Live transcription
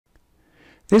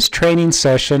This training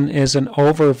session is an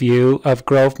overview of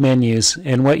Grove Menus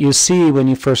and what you see when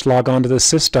you first log onto the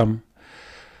system.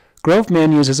 Grove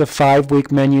Menus is a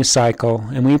 5-week menu cycle,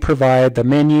 and we provide the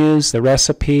menus, the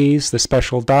recipes, the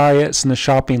special diets, and the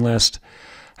shopping list.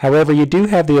 However, you do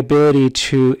have the ability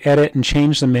to edit and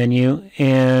change the menu,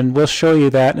 and we'll show you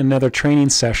that in another training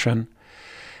session.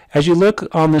 As you look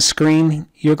on the screen,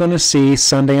 you're going to see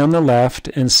Sunday on the left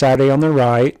and Saturday on the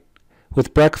right,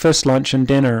 with breakfast, lunch, and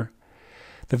dinner.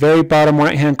 The very bottom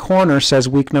right-hand corner says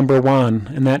week number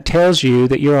 1, and that tells you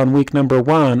that you're on week number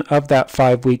 1 of that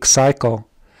 5-week cycle.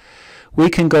 We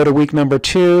can go to week number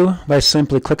 2 by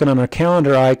simply clicking on our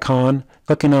calendar icon,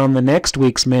 clicking on the next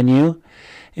week's menu,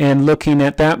 and looking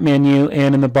at that menu,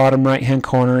 and in the bottom right-hand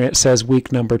corner it says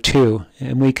week number 2.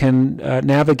 And we can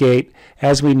navigate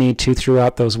as we need to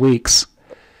throughout those weeks.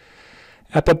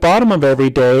 At the bottom of every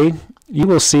day, you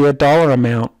will see a dollar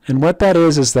amount, and what that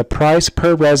is the price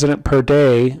per resident per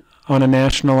day on a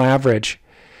national average.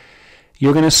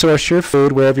 You're going to source your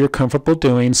food wherever you're comfortable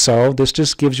doing so. This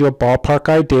just gives you a ballpark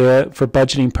idea for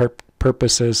budgeting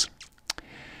purposes.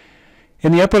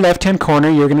 In the upper left-hand corner,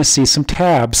 you're going to see some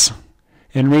tabs.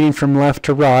 And reading from left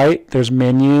to right, there's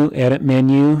menu, edit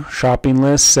menu, shopping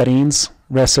list, settings,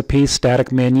 recipes, static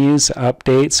menus,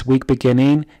 updates, week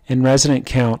beginning, and resident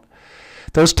count.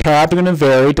 Those tabs are going to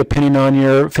vary depending on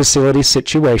your facility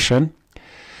situation.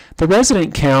 The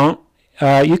resident count,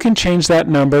 you can change that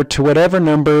number to whatever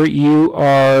number you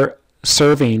are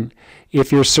serving.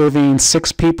 If you're serving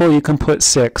 6 people, you can put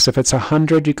 6. If it's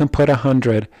 100, you can put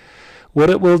 100. What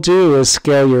it will do is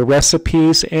scale your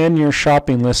recipes and your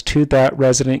shopping list to that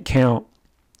resident count.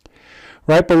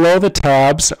 Right below the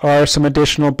tabs are some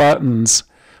additional buttons.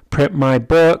 Print My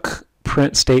Book,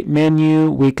 Print State Menu,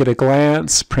 Week at a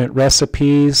Glance, Print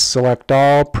Recipes, Select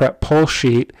All, Prep Poll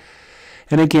Sheet.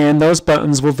 And again, those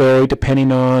buttons will vary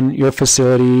depending on your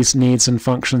facility's needs and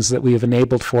functions that we have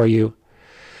enabled for you.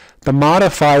 The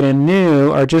modified and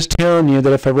new are just telling you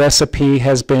that if a recipe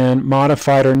has been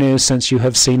modified or new since you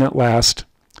have seen it last.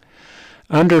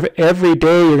 Under every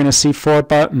day, you're going to see 4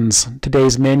 buttons: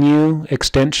 today's menu,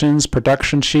 extensions,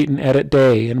 production sheet, and edit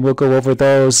day. And we'll go over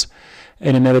those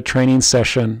in another training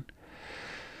session.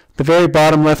 The very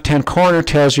bottom left-hand corner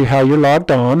tells you how you're logged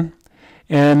on,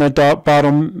 and the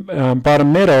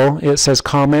bottom middle, it says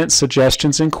comments,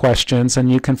 suggestions, and questions, and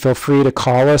you can feel free to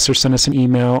call us or send us an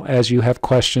email as you have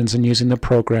questions in using the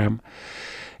program.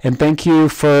 And thank you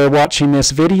for watching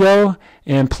this video,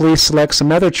 and please select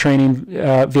some other training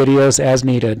videos as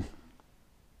needed.